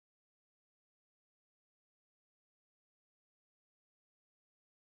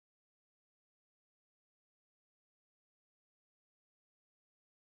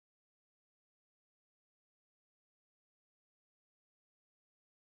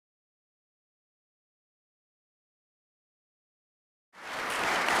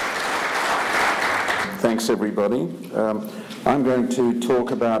Thanks, everybody. I'm going to talk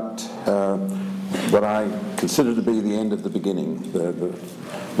about what I consider to be the end of the beginning.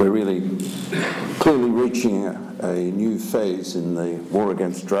 We're really clearly reaching a new phase in the war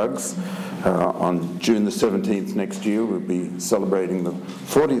against drugs. On June the 17th next year, we'll be celebrating the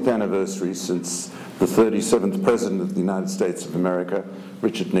 40th anniversary since the 37th President of the United States of America,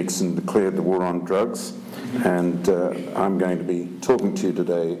 Richard Nixon, declared the war on drugs. And I'm going to be talking to you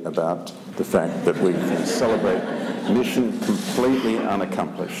today about the fact that we can celebrate mission completely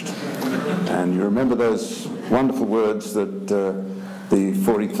unaccomplished. And you remember those wonderful words that the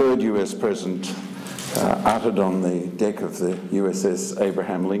 43rd US President uttered on the deck of the USS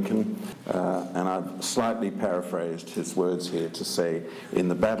Abraham Lincoln, and I've slightly paraphrased his words here to say, in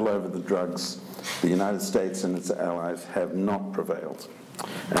the battle over the drugs, the United States and its allies have not prevailed.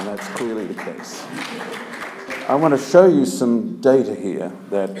 And that's clearly the case. I want to show you some data here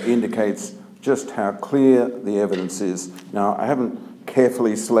that indicates just how clear the evidence is. Now, I haven't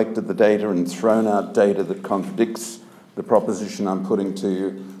carefully selected the data and thrown out data that contradicts the proposition I'm putting to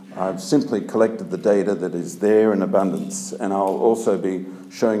you. I've simply collected the data that is there in abundance, and I'll also be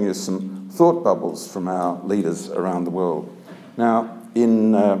showing you some thought bubbles from our leaders around the world. Now,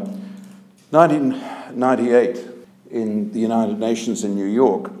 in 1998, in the United Nations in New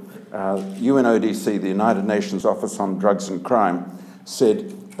York, UNODC, the United Nations Office on Drugs and Crime,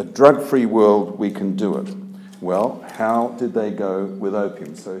 said, "A drug-free world, we can do it." Well, how did they go with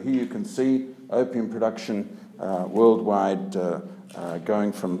opium? So here you can see opium production worldwide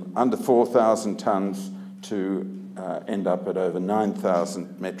going from under 4,000 tons to end up at over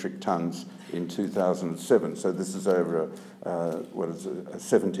 9,000 metric tons in 2007. So this is over a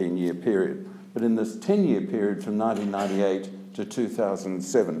 17-year period. But in this 10-year period from 1998 to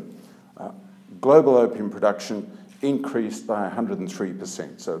 2007, global opium production increased by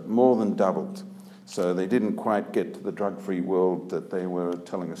 103%, so more than doubled. So they didn't quite get to the drug-free world that they were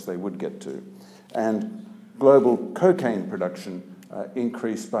telling us they would get to. And global cocaine production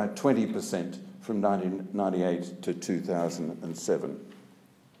increased by 20% from 1998 to 2007.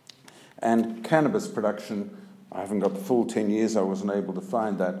 And cannabis production, I haven't got the full 10 years, I wasn't able to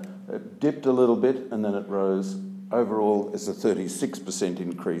find that. It dipped a little bit and then it rose. Overall, it's a 36%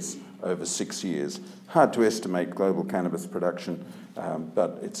 increase over 6 years. Hard to estimate global cannabis production,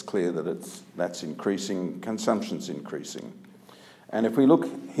 but it's clear that that's increasing, consumption's increasing. And if we look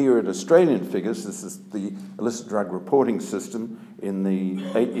here at Australian figures, this is the illicit drug reporting system in the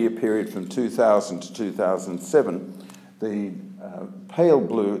 8-year period from 2000 to 2007. The pale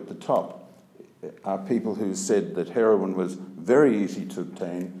blue at the top are people who said that heroin was very easy to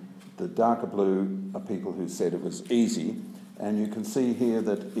obtain. The darker blue are people who said it was easy. And you can see here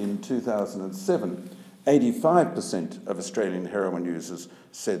that in 2007, 85% of Australian heroin users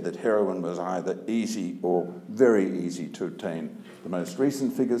said that heroin was either easy or very easy to obtain. The most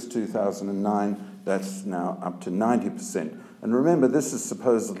recent figures, 2009, that's now up to 90%. And remember, this is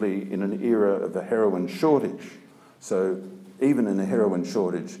supposedly in an era of a heroin shortage. So even in a heroin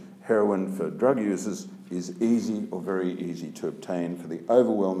shortage, heroin for drug users is easy or very easy to obtain for the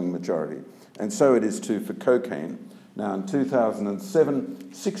overwhelming majority. And so it is too for cocaine. Now in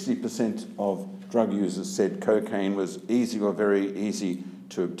 2007, 60% of drug users said cocaine was easy or very easy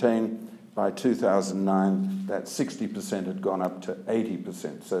to obtain. By 2009, that 60% had gone up to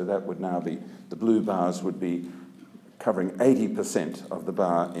 80%. So that would now be, the blue bars would be covering 80% of the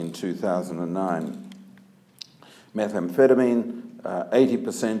bar in 2009. Methamphetamine,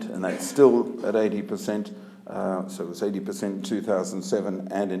 80%, and that's still at 80%. So it was 80% in 2007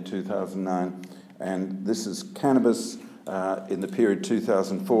 and in 2009. And this is cannabis in the period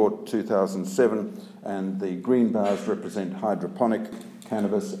 2004-2007, and the green bars represent hydroponic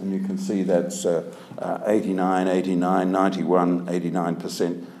cannabis, and you can see that's 89, 89, 91,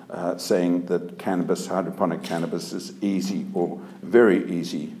 89% saying that cannabis, hydroponic cannabis, is easy or very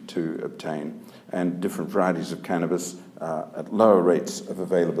easy to obtain, and different varieties of cannabis at lower rates of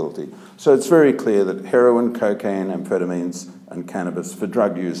availability. So it's very clear that heroin, cocaine, amphetamines, and cannabis for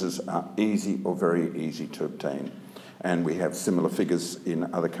drug users are easy or very easy to obtain. And we have similar figures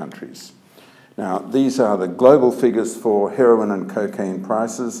in other countries. Now, these are the global figures for heroin and cocaine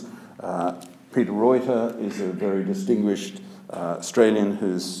prices. Peter Reuter is a very distinguished Australian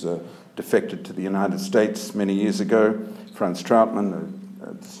who's defected to the United States many years ago. Franz Trautmann,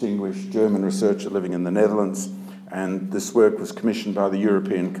 a distinguished German researcher living in the Netherlands. And this work was commissioned by the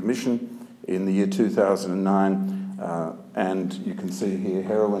European Commission in the year 2009. And you can see here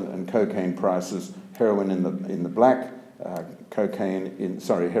heroin and cocaine prices. Heroin in the black,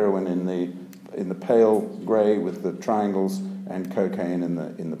 heroin in the pale grey with the triangles, and cocaine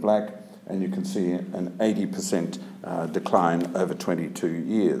in the black. and you can see an 80% decline over 22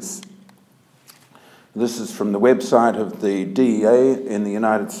 years. This is from the website of the DEA in the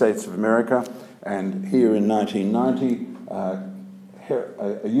United States of America, and here in 1990,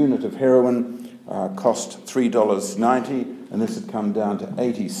 a unit of heroin cost $3.90, and this had come down to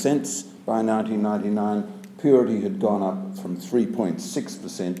 80 cents by 1999. Purity had gone up from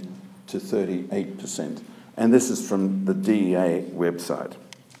 3.6% to 38%. And this is from the DEA website.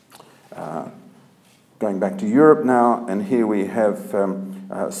 Going back to Europe now, and here we have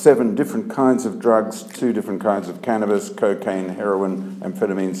 7 different kinds of drugs, 2 different kinds of cannabis, cocaine, heroin,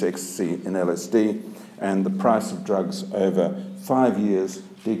 amphetamines, ecstasy, and LSD. And the price of drugs over 5 years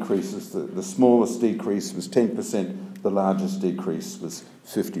decreases. The smallest decrease was 10%, the largest decrease was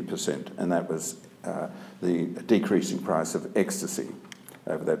 50%, and that was the decreasing price of ecstasy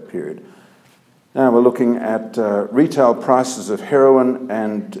over that period. Now we're looking at retail prices of heroin,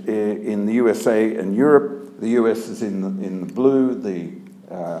 and in the USA and Europe. The US is in the blue,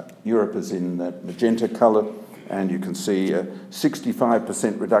 Europe is in that magenta colour, and you can see a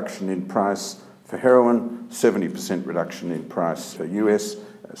 65% reduction in price for heroin, 70% reduction in price for US,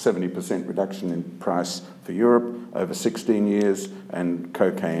 70% reduction in price for Europe over 16 years, and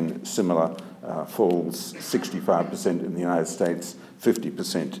cocaine similar, falls 65% in the United States,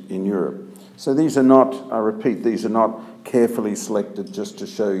 50% in Europe. So these are not, I repeat, these are not carefully selected just to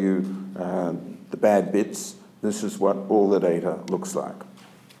show you the bad bits. This is what all the data looks like.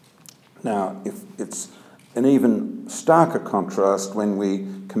 Now, if it's an even starker contrast when we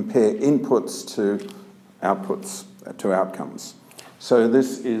compare inputs to outputs, to outcomes. So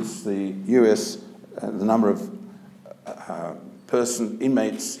this is the US, the number of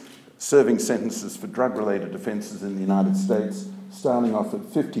inmates serving sentences for drug-related offences in the United States, starting off at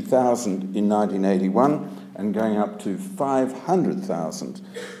 50,000 in 1981 and going up to 500,000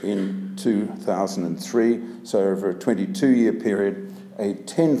 in 2003. So over a 22-year period, a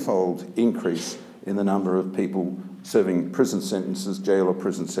tenfold increase in the number of people serving prison sentences, jail or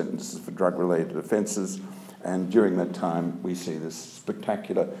prison sentences for drug-related offences. And during that time, we see this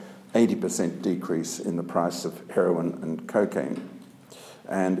spectacular 80% decrease in the price of heroin and cocaine.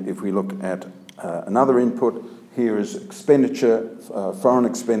 And if we look at another input, here is expenditure, foreign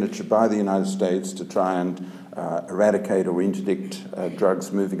expenditure by the United States to try and eradicate or interdict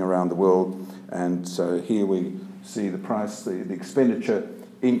drugs moving around the world. And so here we see the price, the expenditure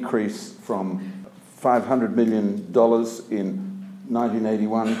increase from $500 million in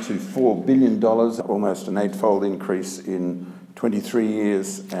 1981 to $4 billion, almost an 8-fold increase in 23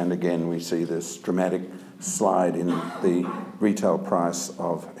 years. And again, we see this dramatic slide in the retail price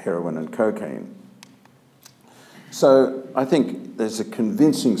of heroin and cocaine. So I think there's a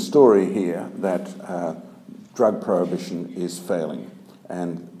convincing story here that drug prohibition is failing.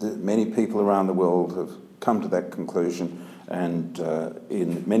 And many people around the world have come to that conclusion. And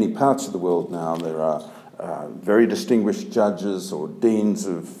in many parts of the world now, there are very distinguished judges or deans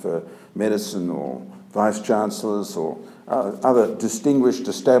of medicine or vice-chancellors or other distinguished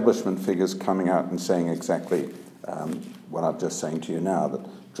establishment figures coming out and saying exactly what I'm just saying to you now,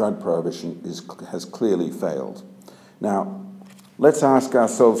 that drug prohibition has clearly failed. Now, let's ask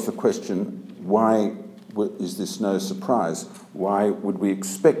ourselves the question, why is this no surprise? Why would we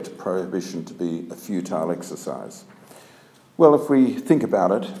expect prohibition to be a futile exercise? Well, if we think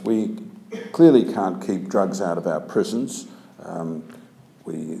about it, we clearly can't keep drugs out of our prisons.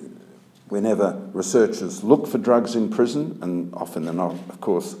 Whenever researchers look for drugs in prison, and often they're not, of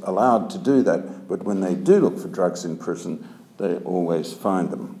course, allowed to do that, but when they do look for drugs in prison, they always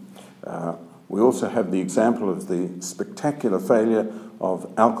find them. We also have the example of the spectacular failure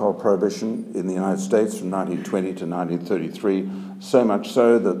of alcohol prohibition in the United States from 1920 to 1933, so much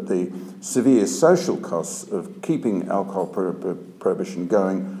so that the severe social costs of keeping alcohol prohibition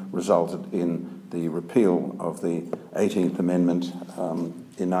going resulted in the repeal of the 18th Amendment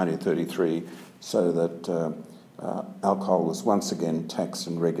in 1933, so that alcohol was once again taxed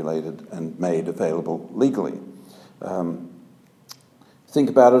and regulated and made available legally. Think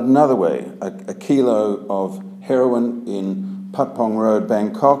about it another way. A kilo of heroin in Patpong Road,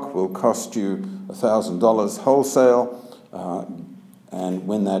 Bangkok will cost you $1,000 wholesale, and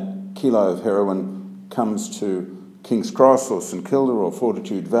when that kilo of heroin comes to King's Cross or St Kilda or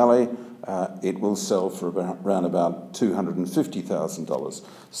Fortitude Valley, it will sell for around about $250,000.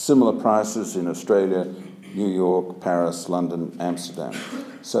 Similar prices in Australia, New York, Paris, London, Amsterdam.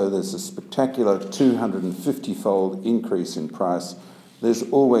 So there's a spectacular 250-fold increase in price. There's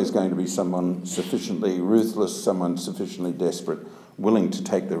always going to be someone sufficiently ruthless, someone sufficiently desperate, willing to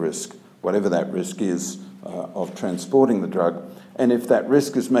take the risk, whatever that risk is, of transporting the drug. And if that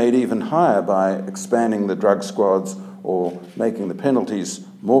risk is made even higher by expanding the drug squads or making the penalties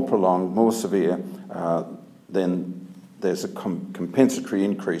more prolonged, more severe, then there's a compensatory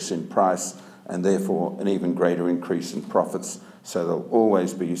increase in price and therefore an even greater increase in profits. So there'll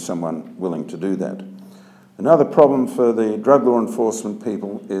always be someone willing to do that. Another problem for the drug law enforcement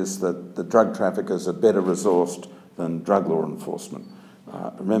people is that the drug traffickers are better resourced than drug law enforcement.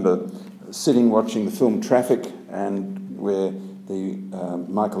 I remember sitting watching the film Traffic, and where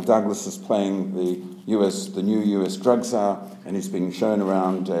Michael Douglas is playing the new US drug czar, and he's being shown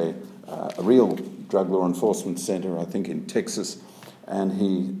around a real drug law enforcement centre, I think in Texas, and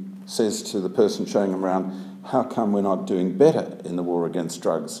he says to the person showing him around, "How come we're not doing better in the war against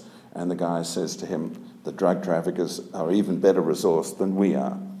drugs?" And the guy says to him, "The drug traffickers are even better resourced than we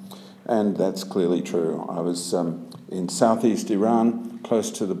are." And that's clearly true. I was in southeast Iran, close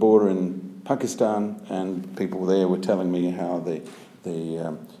to the border in Pakistan, and people there were telling me how the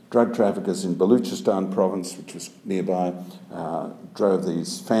drug traffickers in Balochistan province, which was nearby, drove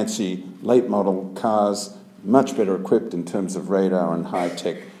these fancy late model cars, much better equipped in terms of radar and high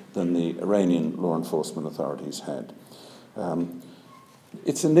tech than the Iranian law enforcement authorities had.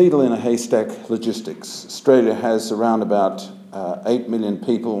 It's a needle in a haystack logistics. Australia has around about 8 million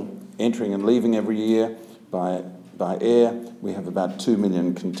people entering and leaving every year by air. We have about 2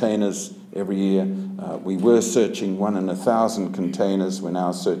 million containers every year. We were searching 1 in 1,000 containers. We're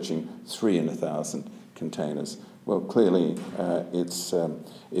now searching 3 in 1,000 containers. Well, clearly it's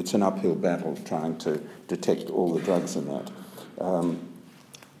an uphill battle trying to detect all the drugs in that.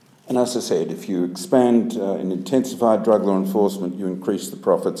 And as I said, if you expand and intensify drug law enforcement, you increase the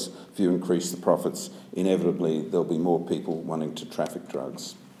profits. If you increase the profits, inevitably there'll be more people wanting to traffic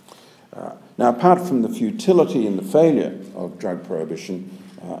drugs. Now, apart from the futility and the failure of drug prohibition,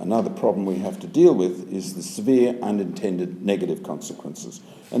 another problem we have to deal with is the severe unintended negative consequences.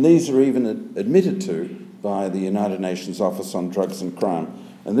 And these are even admitted to by the United Nations Office on Drugs and Crime.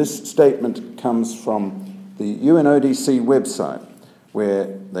 And this statement comes from the UNODC website,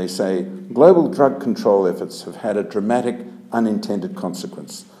 where they say, global drug control efforts have had a dramatic unintended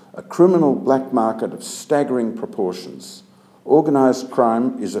consequence, a criminal black market of staggering proportions. Organised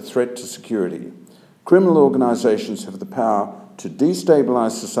crime is a threat to security. Criminal organisations have the power to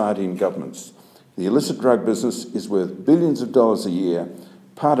destabilise society and governments. The illicit drug business is worth billions of dollars a year,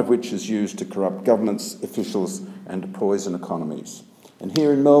 part of which is used to corrupt governments, officials, and to poison economies. And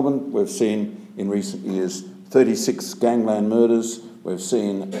here in Melbourne, we've seen in recent years 36 gangland murders. We've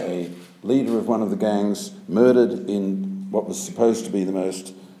seen a leader of one of the gangs murdered in what was supposed to be the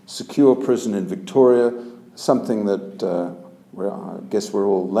most secure prison in Victoria, something that, I guess we're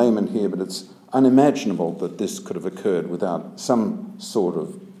all laymen here, but it's unimaginable that this could have occurred without some sort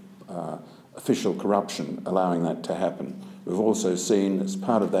of official corruption allowing that to happen. We've also seen, as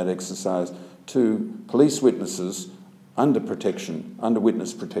part of that exercise, 2 police witnesses under protection, under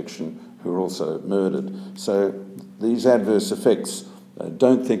witness protection, who were also murdered. So these adverse effects,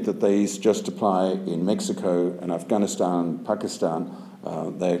 don't think that these just apply in Mexico and Afghanistan and Pakistan.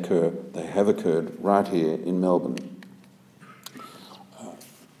 They have occurred right here in Melbourne.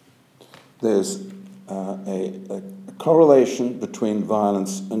 There's a correlation between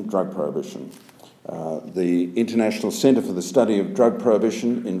violence and drug prohibition. The International Centre for the Study of Drug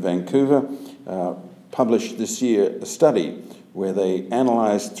Prohibition in Vancouver published this year a study where they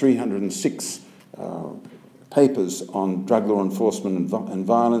analysed 306 papers on drug law enforcement and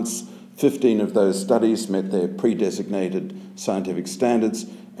violence. 15 of those studies met their pre-designated scientific standards,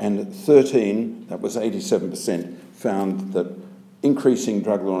 and 13, that was 87%, found that increasing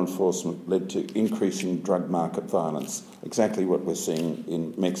drug law enforcement led to increasing drug market violence, exactly what we're seeing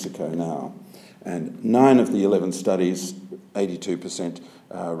in Mexico now. And 9 of the 11 studies, 82%,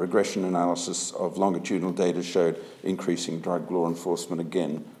 regression analysis of longitudinal data showed increasing drug law enforcement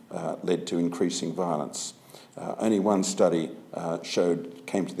again led to increasing violence. Only 1 study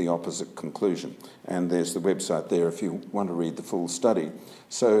came to the opposite conclusion. And there's the website there if you want to read the full study.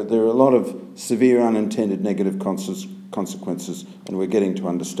 So there are a lot of severe unintended negative consequences, and we're getting to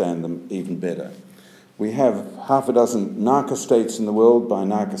understand them even better. We have half a dozen narco-states in the world. By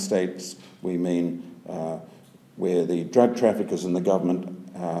narco-states, we mean where the drug traffickers and the government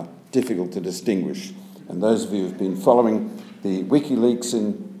are difficult to distinguish. And those of you who've been following the WikiLeaks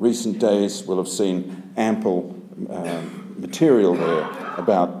in recent days will have seen ample material there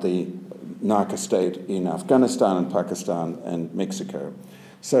about the narco-state in Afghanistan and Pakistan and Mexico.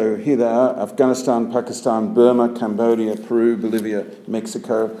 So here they are: Afghanistan, Pakistan, Burma, Cambodia, Peru, Bolivia,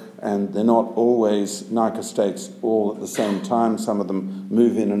 Mexico, and they're not always narco-states all at the same time. Some of them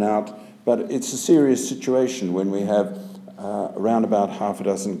move in and out, but it's a serious situation when we have around about half a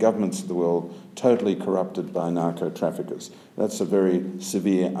dozen governments of the world totally corrupted by narco-traffickers. That's a very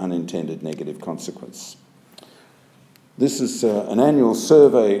severe unintended negative consequence. This is an annual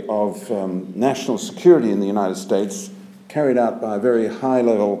survey of national security in the United States, carried out by a very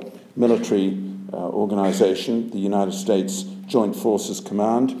high-level military organisation, the United States Joint Forces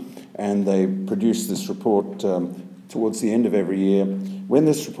Command, and they produce this report towards the end of every year. When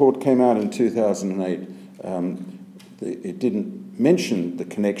this report came out in 2008, it didn't mention the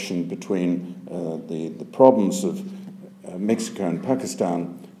connection between the problems of Mexico and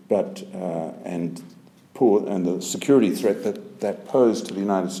Pakistan, and the security threat that posed to the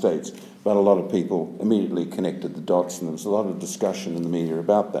United States. But a lot of people immediately connected the dots, and there was a lot of discussion in the media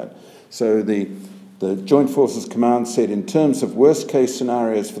about that. So the Joint Forces Command said, in terms of worst-case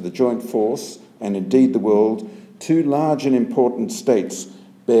scenarios for the Joint Force, and indeed the world, two large and important states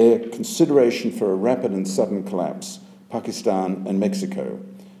bear consideration for a rapid and sudden collapse: Pakistan and Mexico.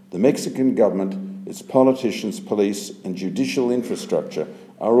 The Mexican government, its politicians, police, and judicial infrastructure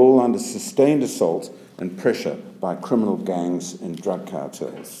are all under sustained assault and pressure by criminal gangs and drug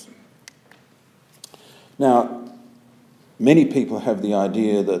cartels. Now, many people have the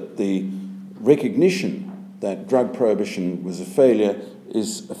idea that the recognition that drug prohibition was a failure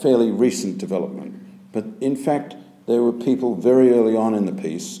is a fairly recent development. But in fact, there were people very early on in the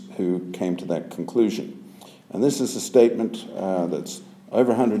piece who came to that conclusion. And this is a statement that's over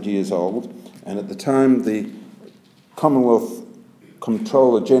 100 years old, and at the time the Commonwealth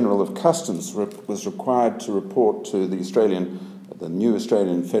Comptroller General of Customs was required to report to the new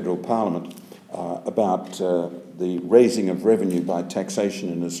Australian Federal Parliament about the raising of revenue by taxation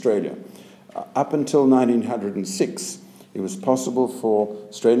in Australia. Up until 1906, it was possible for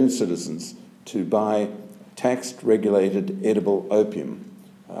Australian citizens to buy taxed, regulated, edible opium,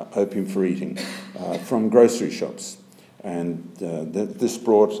 opium for eating, from grocery shops. And this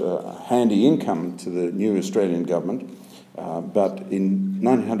brought a handy income to the new Australian government. But in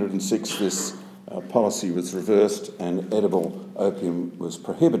 1906, this policy was reversed and edible opium was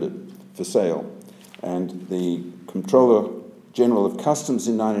prohibited for sale. And the Comptroller General of Customs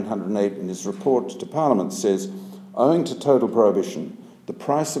in 1908, in his report to Parliament, says, owing to total prohibition, the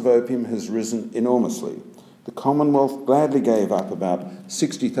price of opium has risen enormously. The Commonwealth gladly gave up about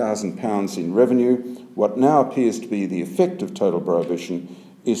 £60,000 in revenue. What now appears to be the effect of total prohibition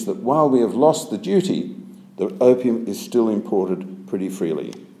is that while we have lost the duty, the opium is still imported pretty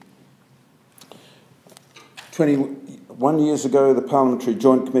freely. 21 years ago, the Parliamentary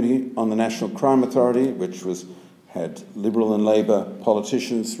Joint Committee on the National Crime Authority, which had Liberal and Labor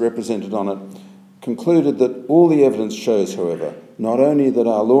politicians represented on it, concluded that all the evidence shows, however, not only that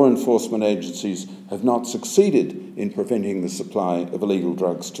our law enforcement agencies have not succeeded in preventing the supply of illegal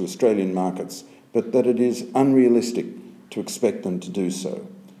drugs to Australian markets, but that it is unrealistic to expect them to do so.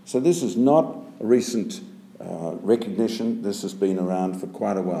 So this is not a recent recognition. This has been around for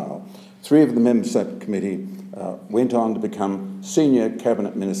quite a while. 3 of the members of that committee went on to become senior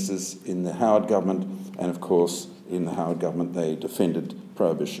cabinet ministers in the Howard government, and of course, in the Howard government, they defended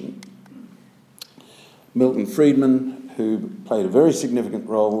prohibition. Milton Friedman, who played a very significant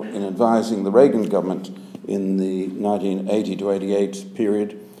role in advising the Reagan government in the 1980 to 88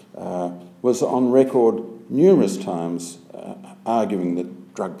 period, was on record numerous times arguing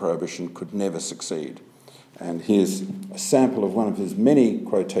that drug prohibition could never succeed. And here's a sample of one of his many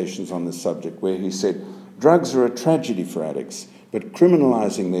quotations on this subject, where he said, "Drugs are a tragedy for addicts, but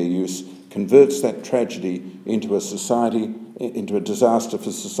criminalising their use converts that tragedy into a disaster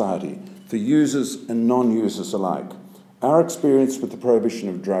for society, for users and non-users alike. Our experience with the prohibition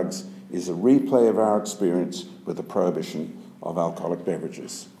of drugs is a replay of our experience with the prohibition of alcoholic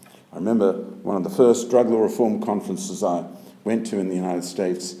beverages." I remember one of the first drug law reform conferences I went to in the United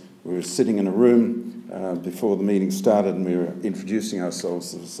States. We were sitting in a room before the meeting started, and we were introducing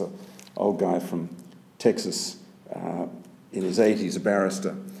ourselves. There was an old guy from Texas in his 80s, a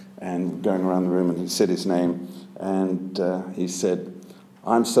barrister, and going around the room, and he said his name, and he said,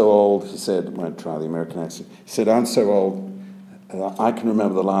 "I'm so old," he said, I won't try the American accent, he said, "I'm so old, I can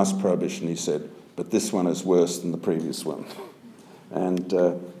remember the last prohibition," he said, "but this one is worse than the previous one." And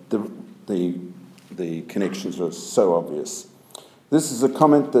the connections are so obvious. This is a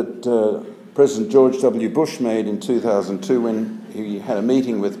comment that President George W. Bush made in 2002 when he had a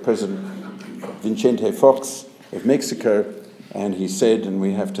meeting with President Vicente Fox of Mexico, And he said, and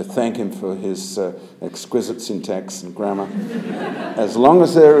we have to thank him for his exquisite syntax and grammar, as long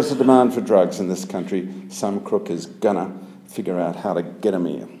as there is a demand for drugs in this country, some crook is gonna figure out how to get them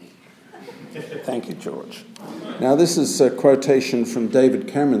here. Thank you, George. Now, this is a quotation from David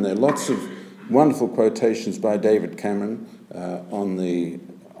Cameron. There are lots of wonderful quotations by David Cameron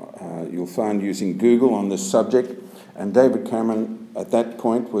you'll find using Google on this subject. And David Cameron, at that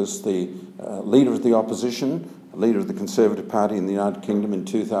point, was the leader of the opposition, leader of the Conservative Party in the United Kingdom in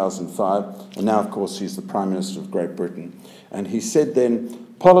 2005, and now, of course, he's the Prime Minister of Great Britain. And he said then,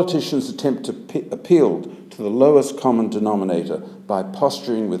 politicians attempt to appeal to the lowest common denominator by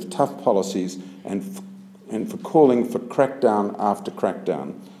posturing with tough policies and for calling for crackdown after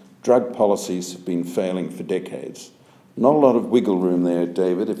crackdown. Drug policies have been failing for decades. Not a lot of wiggle room there,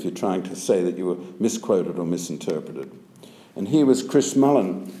 David, if you're trying to say that you were misquoted or misinterpreted. And here was Chris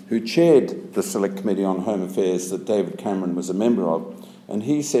Mullin, who chaired the Select Committee on Home Affairs that David Cameron was a member of, and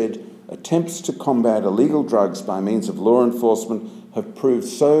he said, attempts to combat illegal drugs by means of law enforcement have proved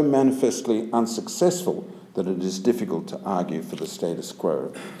so manifestly unsuccessful that it is difficult to argue for the status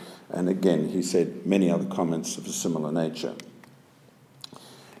quo. And again, he said many other comments of a similar nature.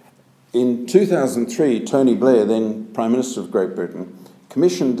 In 2003, Tony Blair, then Prime Minister of Great Britain,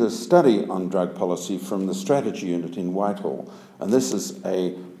 commissioned a study on drug policy from the Strategy Unit in Whitehall. And this is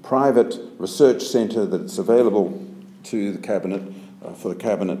a private research centre that's available to the Cabinet, for the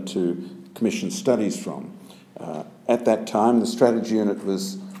Cabinet to commission studies from. At that time, the Strategy Unit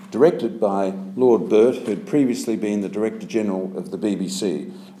was directed by Lord Burt, who had previously been the Director General of the BBC.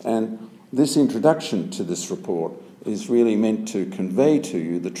 And this introduction to this report is really meant to convey to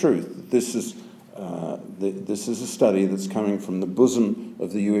you the truth. This is a study that's coming from the bosom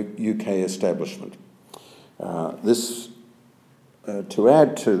of the UK establishment. To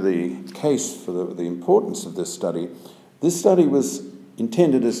add to the case for the importance of this study was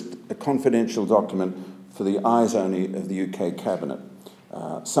intended as a confidential document for the eyes only of the UK Cabinet.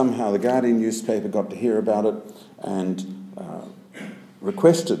 Somehow the Guardian newspaper got to hear about it and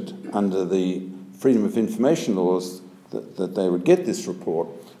requested under the Freedom of Information laws that they would get this report,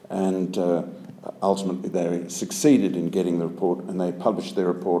 and ultimately they succeeded in getting the report, and they published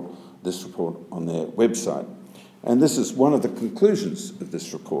this report on their website. And this is one of the conclusions of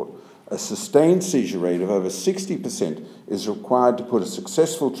this report. A sustained seizure rate of over 60% is required to put a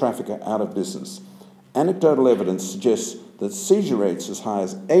successful trafficker out of business. Anecdotal evidence suggests that seizure rates as high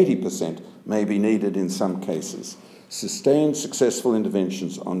as 80% may be needed in some cases. Sustained successful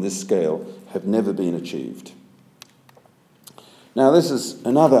interventions on this scale have never been achieved. Now, this is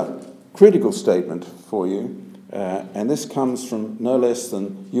another critical statement for you, and this comes from no less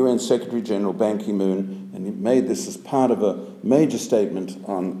than UN Secretary-General Ban Ki-moon, and he made this as part of a major statement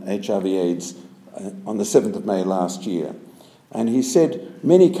on HIV/AIDS on the 7th of May last year. And he said,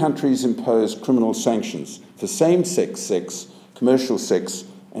 many countries impose criminal sanctions for same-sex sex, commercial sex,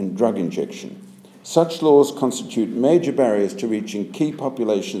 and drug injection. Such laws constitute major barriers to reaching key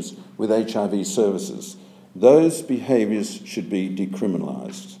populations with HIV services. Those behaviours should be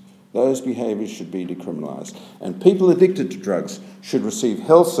decriminalised. Those behaviours should be decriminalised. And people addicted to drugs should receive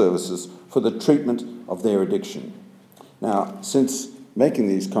health services for the treatment of their addiction. Now, since making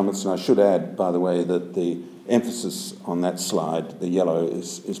these comments, and I should add, by the way, that the emphasis on that slide, the yellow,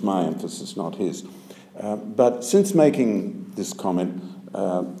 is my emphasis, not his. But since making this comment,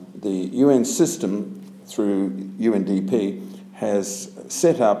 the UN system, through UNDP, has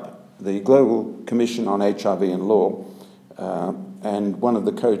set up the Global Commission on HIV and Law, and one of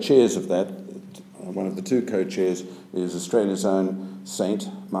the co-chairs of that, one of the two co-chairs, is Australia's own saint,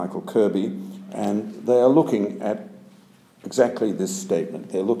 Michael Kirby, and they are looking at exactly this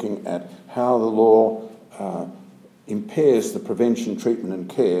statement. They're looking at how the law impairs the prevention, treatment and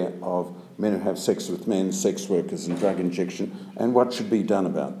care of men who have sex with men, sex workers and drug injection, and what should be done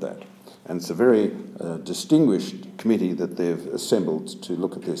about that. And it's a very distinguished committee that they've assembled to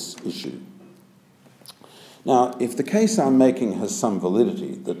look at this issue. Now, if the case I'm making has some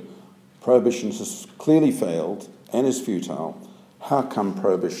validity, that prohibition has clearly failed and is futile, how come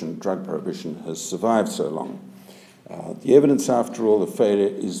prohibition, drug prohibition, has survived so long? The evidence, after all, of failure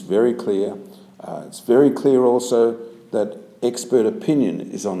is very clear. It's very clear also that expert opinion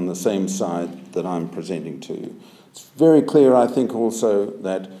is on the same side that I'm presenting to you. It's very clear, I think, also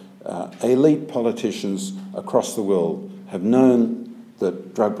that elite politicians across the world have known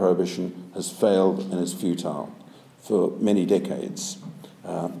that drug prohibition has failed and is futile for many decades.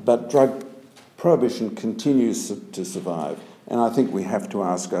 But drug prohibition continues to survive. And I think we have to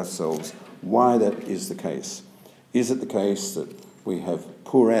ask ourselves why that is the case. Is it the case that we have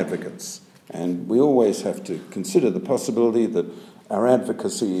poor advocates And we always have to consider the possibility that our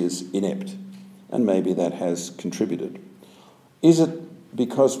advocacy is inept, and maybe that has contributed. Is it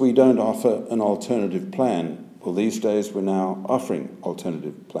because we don't offer an alternative plan? Well, these days we're now offering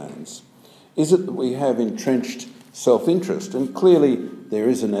alternative plans. Is it that we have entrenched self-interest? And clearly there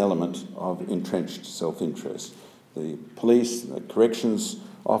is an element of entrenched self-interest. The police, the corrections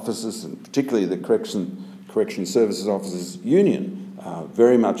officers, and particularly the Correction Services Officers Union, are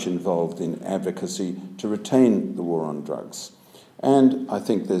very much involved in advocacy to retain the war on drugs. And I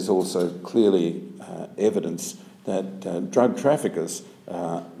think there's also clearly evidence that drug traffickers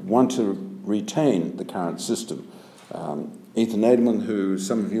want to retain the current system. Ethan Nadelman, who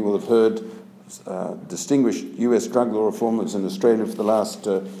some of you will have heard, distinguished US drug law reformers in Australia for the last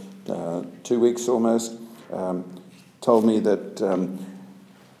 2 weeks almost, told me that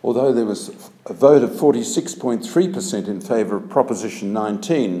although there was a vote of 46.3% in favour of Proposition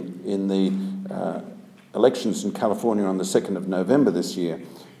 19 in the elections in California on the 2nd of November this year,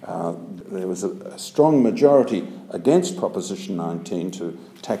 there was a strong majority against Proposition 19 to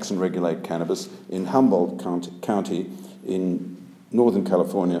tax and regulate cannabis in Humboldt County in Northern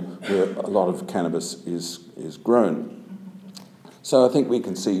California, where a lot of cannabis is grown. So I think we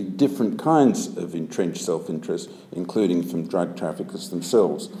can see different kinds of entrenched self-interest, including from drug traffickers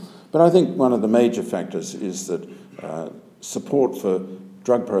themselves. But I think one of the major factors is that support for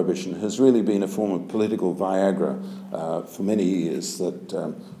drug prohibition has really been a form of political Viagra for many years,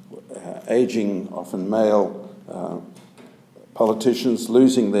 that ageing, often male politicians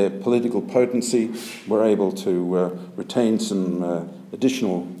losing their political potency were able to retain some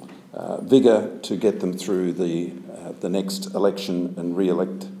additional vigour to get them through the next election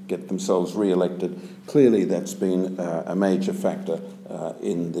and get themselves re-elected. Clearly that's been a major factor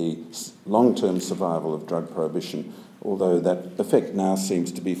in the long-term survival of drug prohibition, although that effect now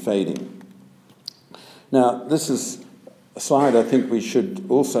seems to be fading. Now, this is a slide I think we should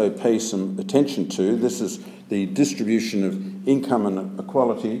also pay some attention to. This is the distribution of income and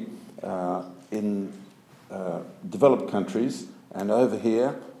equality in developed countries, and over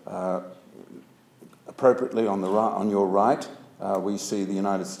here, appropriately on your right, we see the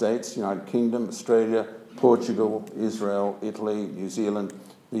United States, United Kingdom, Australia, Portugal, Israel, Italy, New Zealand.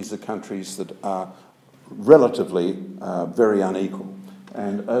 These are countries that are relatively very unequal.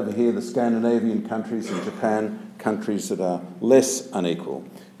 And over here, the Scandinavian countries and Japan, countries that are less unequal.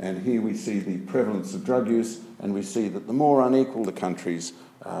 And here we see the prevalence of drug use, and we see that the more unequal the countries,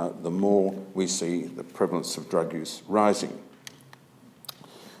 the more we see the prevalence of drug use rising.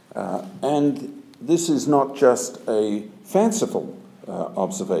 And this is not just a fanciful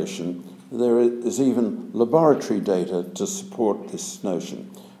observation. There is even laboratory data to support this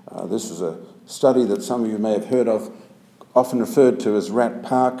notion. This is a study that some of you may have heard of, often referred to as Rat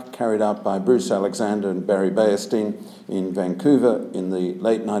Park, carried out by Bruce Alexander and Barry Bayerstein in Vancouver in the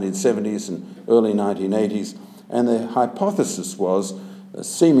late 1970s and early 1980s. And the hypothesis was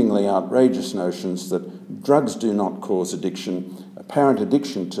seemingly outrageous notions that drugs do not cause addiction. Apparent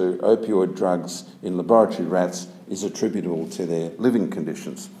addiction to opioid drugs in laboratory rats is attributable to their living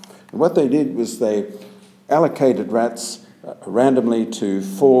conditions. And what they did was they allocated rats randomly to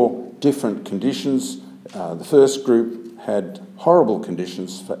 4 different conditions. The first group had horrible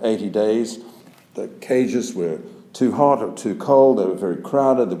conditions for 80 days. The cages were too hot or too cold, they were very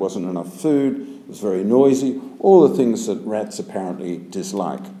crowded, there wasn't enough food, it was very noisy, all the things that rats apparently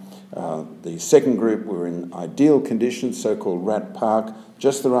dislike. The second group were in ideal conditions, so-called Rat Park,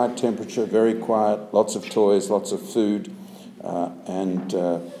 just the right temperature, very quiet, lots of toys, lots of food, and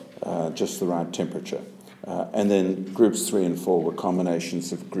just the right temperature. And then groups 3 and 4 were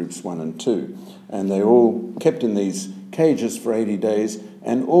combinations of groups 1 and 2. And they all kept in these cages for 80 days,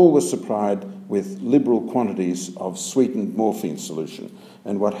 and all were supplied with liberal quantities of sweetened morphine solution.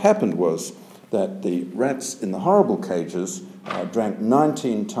 And what happened was that the rats in the horrible cages drank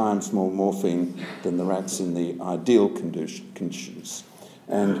 19 times more morphine than the rats in the ideal conditions.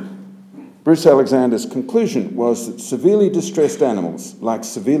 And Bruce Alexander's conclusion was that severely distressed animals, like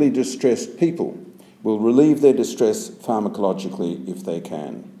severely distressed people, will relieve their distress pharmacologically if they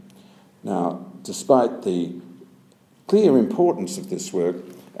can. Now, despite the clear importance of this work,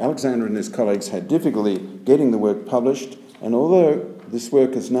 Alexander and his colleagues had difficulty getting the work published, and although this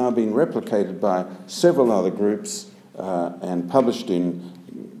work has now been replicated by several other groups and published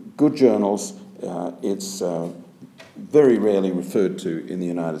in good journals, it's very rarely referred to in the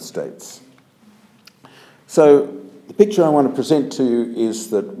United States. So the picture I want to present to you is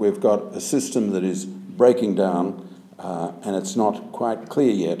that we've got a system that is breaking down and it's not quite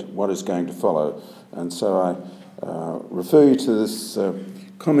clear yet what is going to follow. And so I refer you to this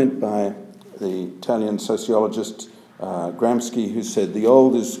comment by the Italian sociologist Gramsci, who said, "The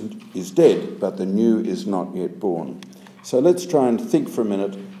old is dead, but the new is not yet born." So let's try and think for a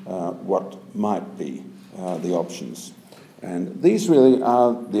minute what might be the options. And these really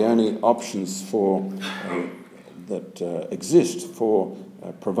are the only options that exist for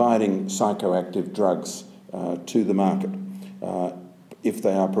providing psychoactive drugs to the market, if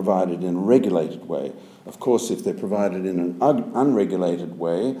they are provided in a regulated way. Of course, if they're provided in an unregulated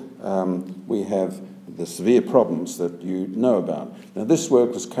way, we have the severe problems that you know about. Now, this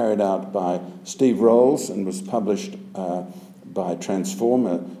work was carried out by Steve Rolls and was published by Transform,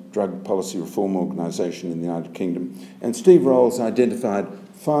 a drug policy reform organisation in the United Kingdom. And Steve Rolls identified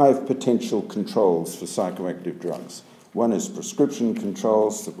 5 potential controls for psychoactive drugs. One is prescription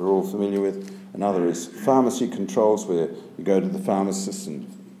controls that we're all familiar with. Another is pharmacy controls, where you go to the pharmacist and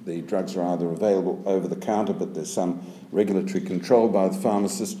the drugs are either available over the counter, but there's some regulatory control by the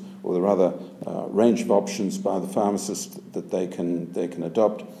pharmacist, or there are other range of options by the pharmacist that they can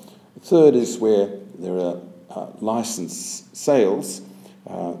adopt. The third is where there are licensed sales.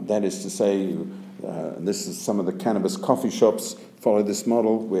 That is to say, this is some of the cannabis coffee shops follow this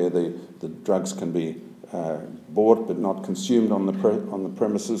model, where the drugs can be bought but not consumed on the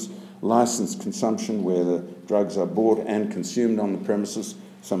premises. Licensed consumption, where the drugs are bought and consumed on the premises.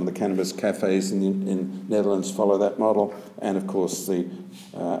 Some of the cannabis cafes in Netherlands follow that model, and of course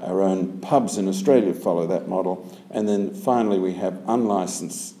our own pubs in Australia follow that model. And then finally we have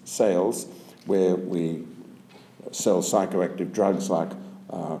unlicensed sales, where we sell psychoactive drugs like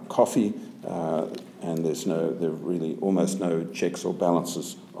coffee, and there are really almost no checks or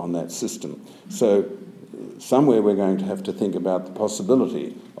balances on that system. So somewhere we're going to have to think about the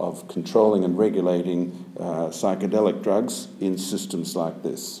possibility of controlling and regulating psychedelic drugs in systems like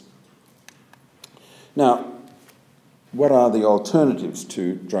this. Now, what are the alternatives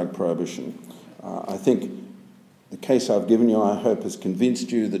to drug prohibition? I think the case I've given you, I hope, has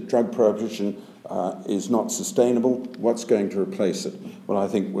convinced you that drug prohibition is not sustainable. What's going to replace it? Well, I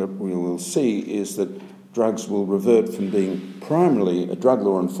think what we will see is that drugs will revert from being primarily a drug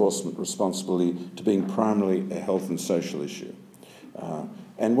law enforcement responsibility to being primarily a health and social issue.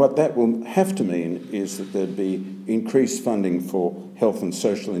 And what that will have to mean is that there'd be increased funding for health and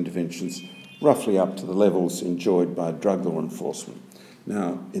social interventions, roughly up to the levels enjoyed by drug law enforcement.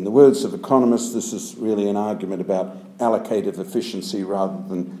 Now, in the words of economists, this is really an argument about allocative efficiency rather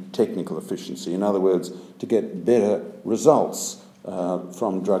than technical efficiency. In other words, to get better results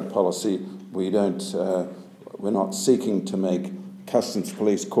from drug policy, we're not seeking to make customs,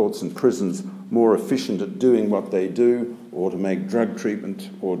 police, courts and prisons more efficient at doing what they do, or to make drug treatment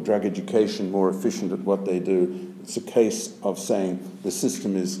or drug education more efficient at what they do. It's a case of saying the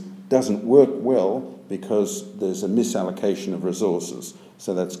system doesn't work well because there's a misallocation of resources.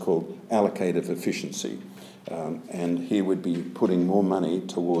 So that's called allocative efficiency. And here we'd be putting more money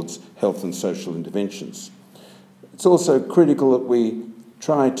towards health and social interventions. It's also critical that we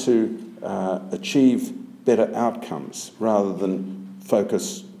try to achieve better outcomes rather than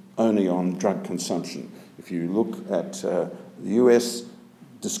focus only on drug consumption. If you look at the US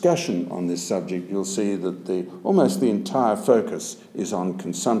discussion on this subject, you'll see that almost the entire focus is on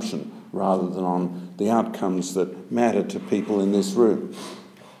consumption rather than on the outcomes that matter to people in this room.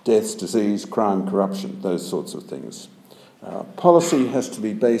 Deaths, disease, crime, corruption, those sorts of things. Policy has to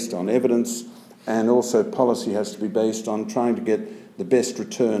be based on evidence, and also policy has to be based on trying to get the best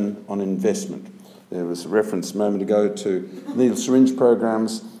return on investment. There was a reference a moment ago to needle syringe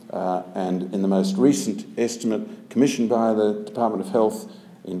programs, and in the most recent estimate commissioned by the Department of Health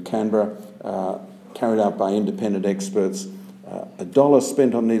in Canberra, carried out by independent experts, $1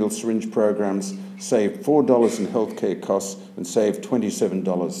 spent on needle syringe programs saved $4 in healthcare costs and saved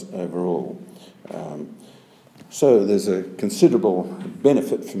 $27 overall. So there's a considerable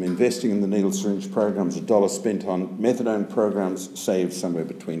benefit from investing in the needle syringe programs. $1 spent on methadone programs saves somewhere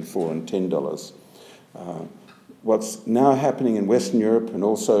between $4 and $10. What's now happening in Western Europe and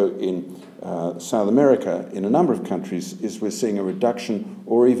also in South America, in a number of countries, is we're seeing a reduction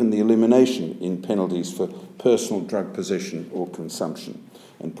or even the elimination in penalties for personal drug possession or consumption.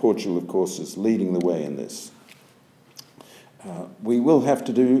 And Portugal, of course, is leading the way in this. We will have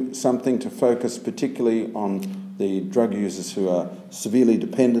to do something to focus particularly on the drug users who are severely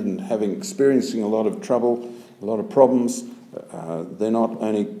dependent and experiencing a lot of trouble, a lot of problems. They're not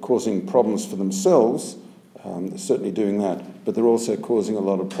only causing problems for themselves, they're certainly doing that, but they're also causing a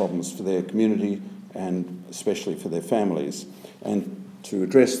lot of problems for their community and especially for their families. And to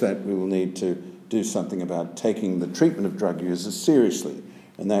address that, we will need to do something about taking the treatment of drug users seriously.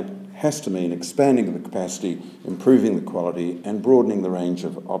 And that has to mean expanding the capacity, improving the quality, and broadening the range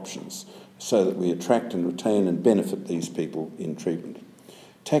of options. so that we attract and retain and benefit these people in treatment.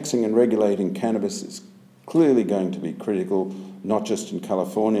 Taxing and regulating cannabis is clearly going to be critical, not just in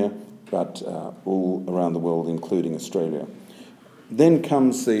California, but all around the world, including Australia. Then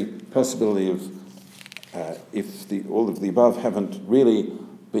comes the possibility of, if all of the above haven't really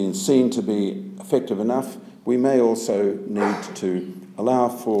been seen to be effective enough, we may also need to allow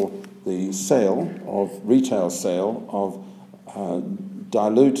for the sale of, retail sale of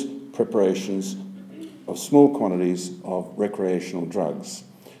dilute preparations of small quantities of recreational drugs.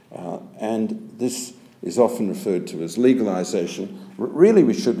 And this is often referred to as legalisation. Really,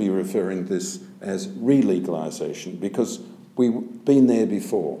 we should be referring to this as re-legalisation, because we've been there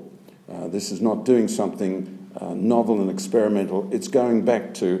before. This is not doing something novel and experimental. It's going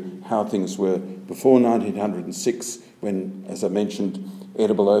back to how things were before 1906, when, as I mentioned,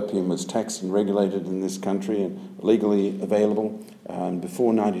 edible opium was taxed and regulated in this country and legally available. And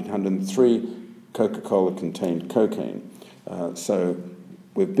before 1903, Coca-Cola contained cocaine. So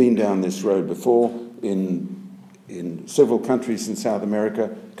we've been down this road before. In several countries in South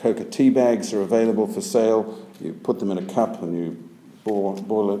America, Coca tea bags are available for sale. You put them in a cup and you pour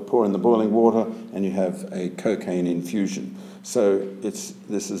in the boiling water, and you have a cocaine infusion. So this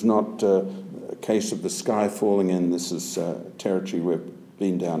is not a case of the sky falling in. This is territory we've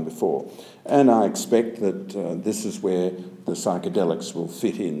been down before. And I expect that this is where the psychedelics will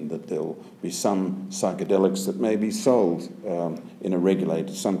fit in, that there'll be some psychedelics that may be sold in a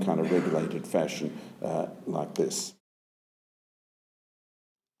regulated, some kind of regulated fashion like this.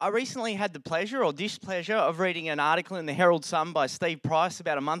 I recently had the pleasure or displeasure of reading an article in the Herald Sun by Steve Price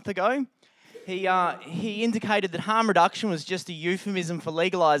about a month ago. He indicated that harm reduction was just a euphemism for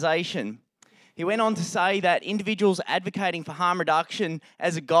legalisation. He went on to say that individuals advocating for harm reduction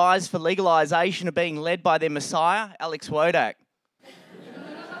as a guise for legalisation are being led by their messiah, Alex Wodak.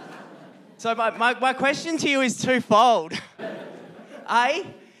 So my question to you is twofold. A,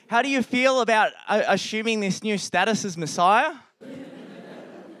 how do you feel about assuming this new status as messiah?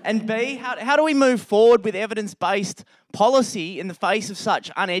 And B, how do we move forward with evidence-based policy in the face of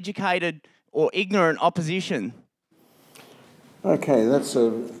such uneducated or ignorant opposition? Okay,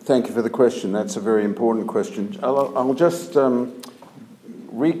 thank you for the question. That's a very important question. I'll just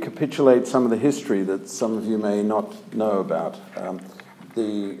recapitulate some of the history that some of you may not know about.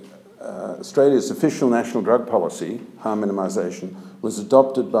 Australia's official national drug policy, harm minimisation, was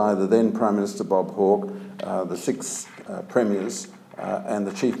adopted by the then Prime Minister Bob Hawke, the 6 premiers, and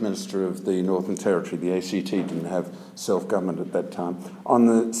the Chief Minister of the Northern Territory. The ACT didn't have self-government at that time, on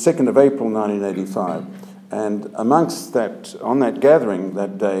the 2nd of April 1985. And amongst that, on that gathering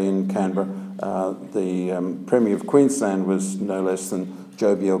that day in Canberra, the Premier of Queensland was no less than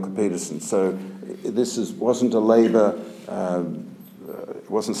Joh Bjelke-Petersen. So this wasn't a Labor, it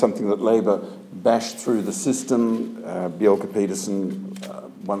wasn't something that Labor bashed through the system. Bjelke-Petersen,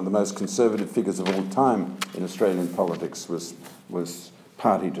 one of the most conservative figures of all time in Australian politics, was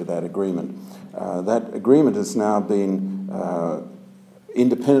party to that agreement. That agreement has now been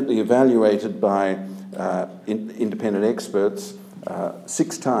independently evaluated by independent experts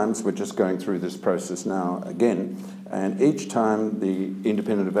 6 times. We're just going through this process now again, and each time the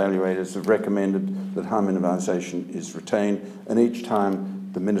independent evaluators have recommended that harm minimisation is retained, and each time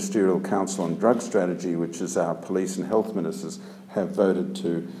the Ministerial Council on Drug Strategy, which is our police and health ministers, have voted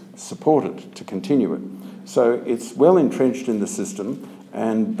to support it, to continue it. So it's well entrenched in the system,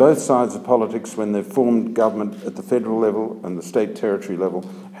 and both sides of politics, when they've formed government at the federal level and the state territory level,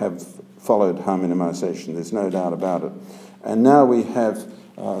 have followed harm minimisation. There's no doubt about it. And now we have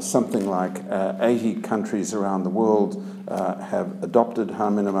something like 80 countries around the world have adopted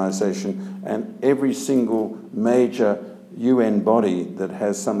harm minimisation, and every single major UN body that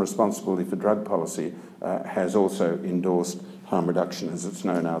has some responsibility for drug policy has also endorsed harm reduction, as it's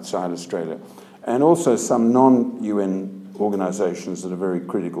known outside Australia. And also some non-UN organisations that are very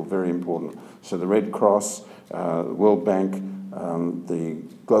critical, very important. So the Red Cross, the World Bank, the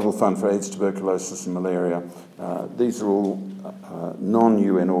Global Fund for AIDS, Tuberculosis and Malaria. These are all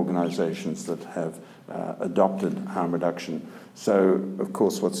non-UN organisations that have adopted harm reduction. So, of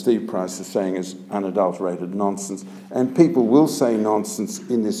course, what Steve Price is saying is unadulterated nonsense. And people will say nonsense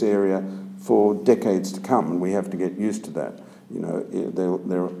in this area for decades to come, and we have to get used to that. You know,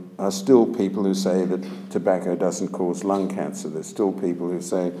 there are still people who say that tobacco doesn't cause lung cancer. There's still people who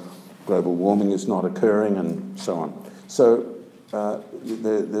say global warming is not occurring, and so on. So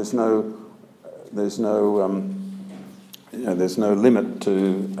there's no limit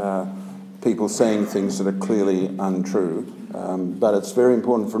to people saying things that are clearly untrue. But it's very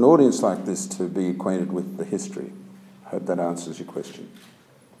important for an audience like this to be acquainted with the history. I hope that answers your question.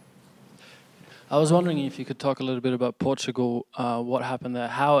 I was wondering if you could talk a little bit about Portugal, what happened there,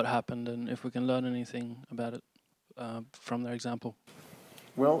 how it happened, and if we can learn anything about it from their example.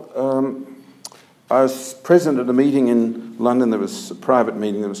 Well, I was present at a meeting in London. There was a private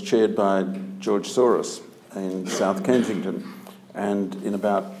meeting that was chaired by George Soros in South Kensington, and it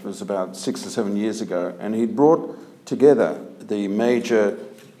was about 6 or 7 years ago, and he brought together the major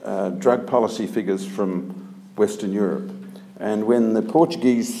drug policy figures from Western Europe. And when the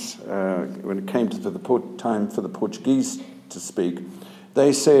Portuguese, when it came to time for the Portuguese to speak,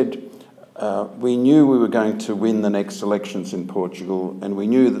 they said, we knew we were going to win the next elections in Portugal, and we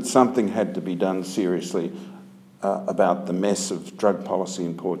knew that something had to be done seriously about the mess of drug policy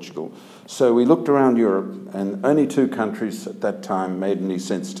in Portugal. So we looked around Europe, and only 2 countries at that time made any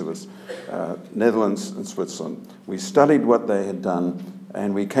sense to us, Netherlands and Switzerland. We studied what they had done,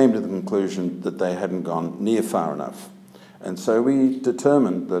 and we came to the conclusion that they hadn't gone near far enough. And so we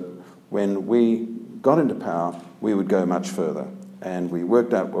determined that when we got into power, we would go much further. And we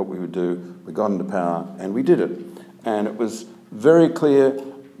worked out what we would do, we got into power, and we did it. And it was very clear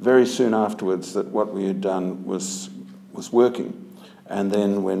very soon afterwards that what we had done was working. And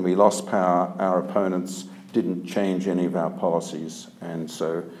then when we lost power, our opponents didn't change any of our policies. And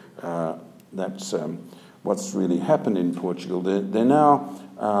so that's what's really happened in Portugal. There are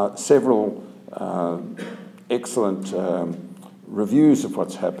now several excellent reviews of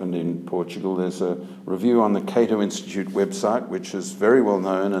what's happened in Portugal. There's a review on the Cato Institute website, which is very well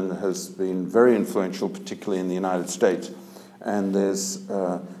known and has been very influential, particularly in the United States. And there's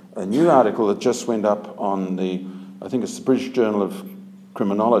a new article that just went up on I think it's the British Journal of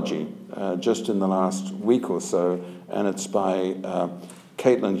Criminology, just in the last week or so, and it's by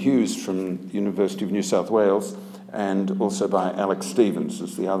Caitlin Hughes from the University of New South Wales, and also by Alex Stevens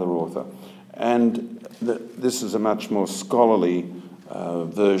as the other author. And this is a much more scholarly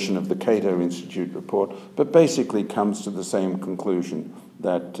version of the Cato Institute report, but basically comes to the same conclusion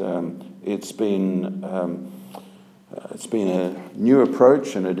that it's been a new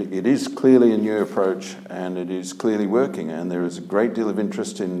approach, and it is clearly a new approach, and it is clearly working. And there is a great deal of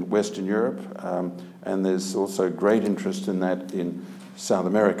interest in Western Europe, and there's also great interest in that in South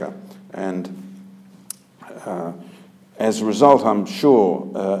America. And as a result, I'm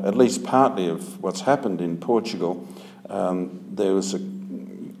sure, at least partly of what's happened in Portugal, there was a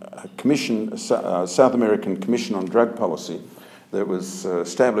commission, a South American Commission on Drug Policy that was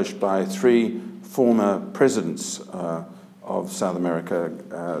established by 3 former presidents of South America,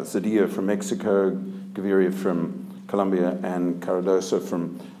 Zedillo from Mexico, Gaviria from Colombia, and Cardoso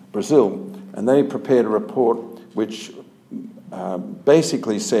from Brazil. And they prepared a report which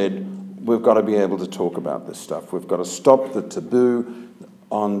basically said, we've got to be able to talk about this stuff. We've got to stop the taboo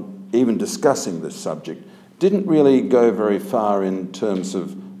on even discussing this subject. Didn't really go very far in terms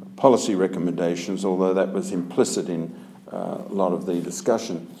of policy recommendations, although that was implicit in a lot of the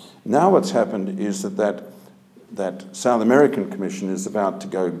discussion. Now what's happened is that South American Commission is about to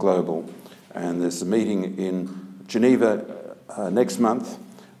go global, and there's a meeting in Geneva next month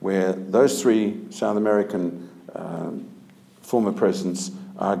where those 3 South American former presidents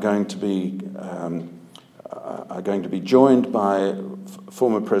are going to be joined by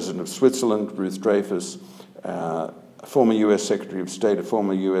former President of Switzerland, Ruth Dreyfus, former US Secretary of State, a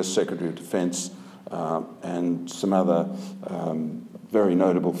former US Secretary of Defense, and some other very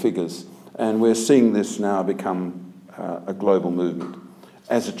notable figures. And we're seeing this now become a global movement,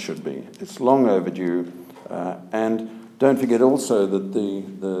 as it should be. It's long overdue. And don't forget also that the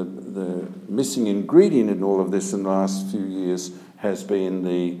missing ingredient in all of this in the last few years has been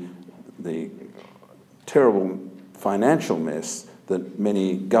the terrible financial mess that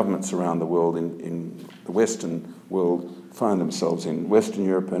many governments around the world in the Western world find themselves in, Western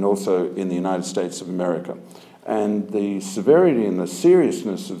Europe and also in the United States of America. And the severity and the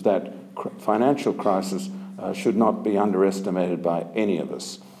seriousness of that financial crisis should not be underestimated by any of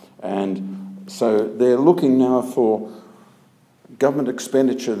us. And so they're looking now for government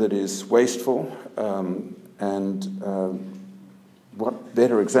expenditure that is wasteful, what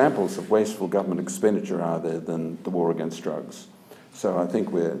better examples of wasteful government expenditure are there than the war against drugs? So I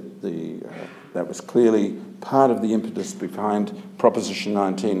think that was clearly part of the impetus behind Proposition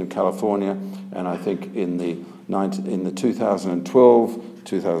 19 in California, and I think in the 2012,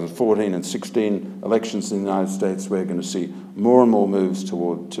 2014 and 16 elections in the United States, we're going to see more and more moves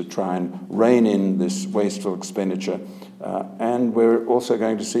to try and rein in this wasteful expenditure, and we're also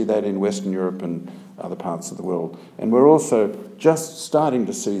going to see that in Western Europe and other parts of the world. And we're also just starting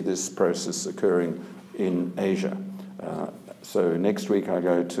to see this process occurring in Asia. So next week I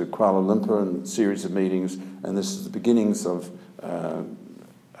go to Kuala Lumpur and a series of meetings, and this is the beginnings of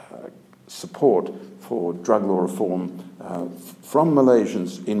support for drug law reform from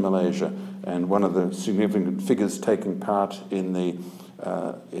Malaysians in Malaysia. And one of the significant figures taking part in the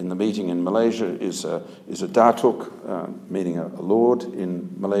meeting in Malaysia is a datuk, meaning a lord in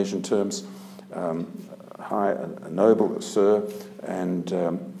Malaysian terms, a noble, a sir, and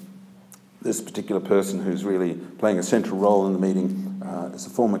this particular person who's really playing a central role in the meeting is a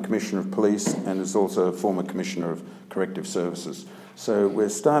former Commissioner of Police and is also a former Commissioner of Corrective Services. So we're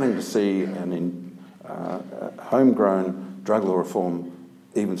starting to see homegrown drug law reform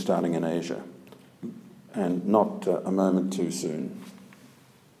even starting in Asia, and not a moment too soon.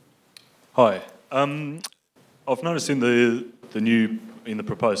 Hi. I've noticed in the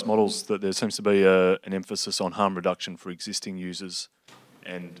proposed models that there seems to be an emphasis on harm reduction for existing users,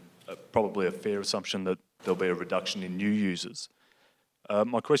 and probably a fair assumption that there'll be a reduction in new users.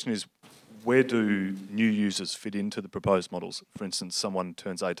 My question is, where do new users fit into the proposed models? For instance, someone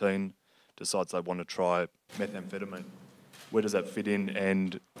turns 18, decides they want to try methamphetamine. Where does that fit in,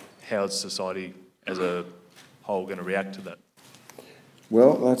 and how is society as a whole going to react to that?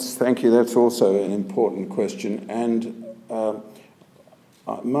 Well, thank you. That's also an important question. And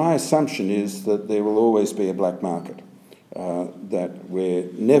my assumption is that there will always be a black market, that we're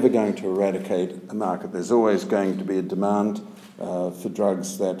never going to eradicate a market. There's always going to be a demand for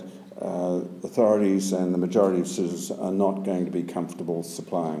drugs that authorities and the majority of citizens are not going to be comfortable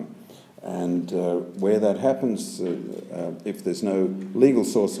supplying. And where that happens, if there's no legal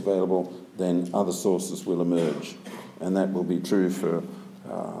source available, then other sources will emerge. And that will be true for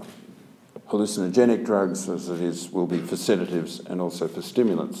hallucinogenic drugs as it will be for sedatives and also for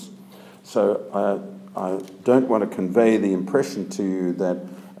stimulants. So I don't want to convey the impression to you that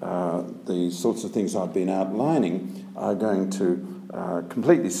the sorts of things I've been outlining are going to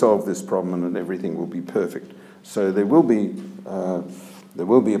completely solve this problem and that everything will be perfect. So there will be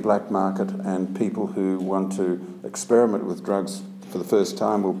a black market, and people who want to experiment with drugs for the first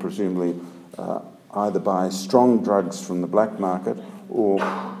time will presumably either buy strong drugs from the black market or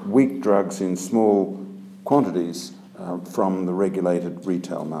weak drugs in small quantities from the regulated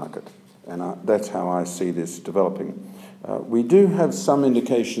retail market. And that's how I see this developing. We do have some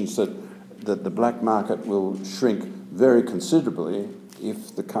indications that the black market will shrink very considerably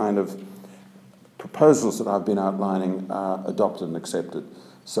if the kind of proposals that I've been outlining are adopted and accepted.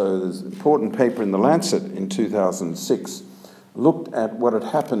 So there's an important paper in The Lancet in 2006 looked at what had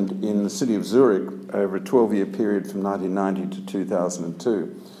happened in the city of Zurich over a 12-year period from 1990 to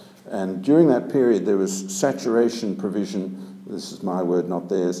 2002. And during that period there was saturation provision, this is my word, not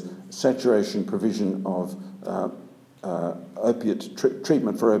theirs, saturation provision of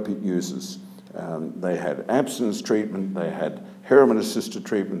treatment for opiate users. They had abstinence treatment, they had heroin-assisted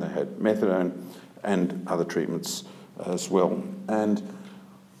treatment, they had methadone and other treatments as well. And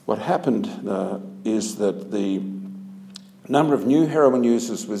what happened is that the number of new heroin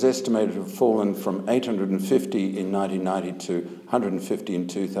users was estimated to have fallen from 850 in 1990 to 150 in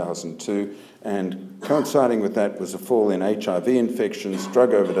 2002, and coinciding with that was a fall in HIV infections,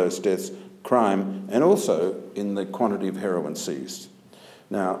 drug overdose deaths, crime, and also in the quantity of heroin seized.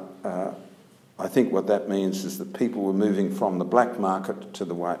 Now, I think what that means is that people were moving from the black market to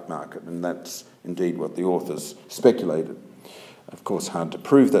the white market, and that's indeed what the authors speculated. Of course, hard to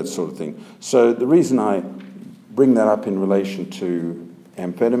prove that sort of thing. So the reason I bring that up in relation to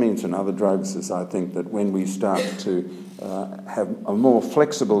amphetamines and other drugs is I think that when we start to have a more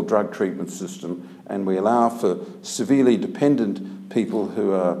flexible drug treatment system and we allow for severely dependent people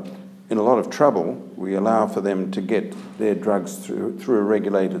who are in a lot of trouble, we allow for them to get their drugs through a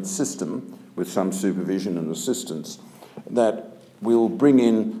regulated system with some supervision and assistance, that will bring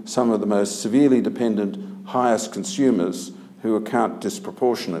in some of the most severely dependent, highest consumers who account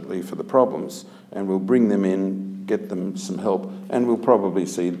disproportionately for the problems, and we'll bring them in, get them some help, and we'll probably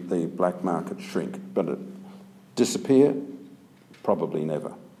see the black market shrink. But it disappear? Probably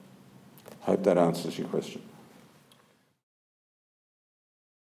never. Hope that answers your question.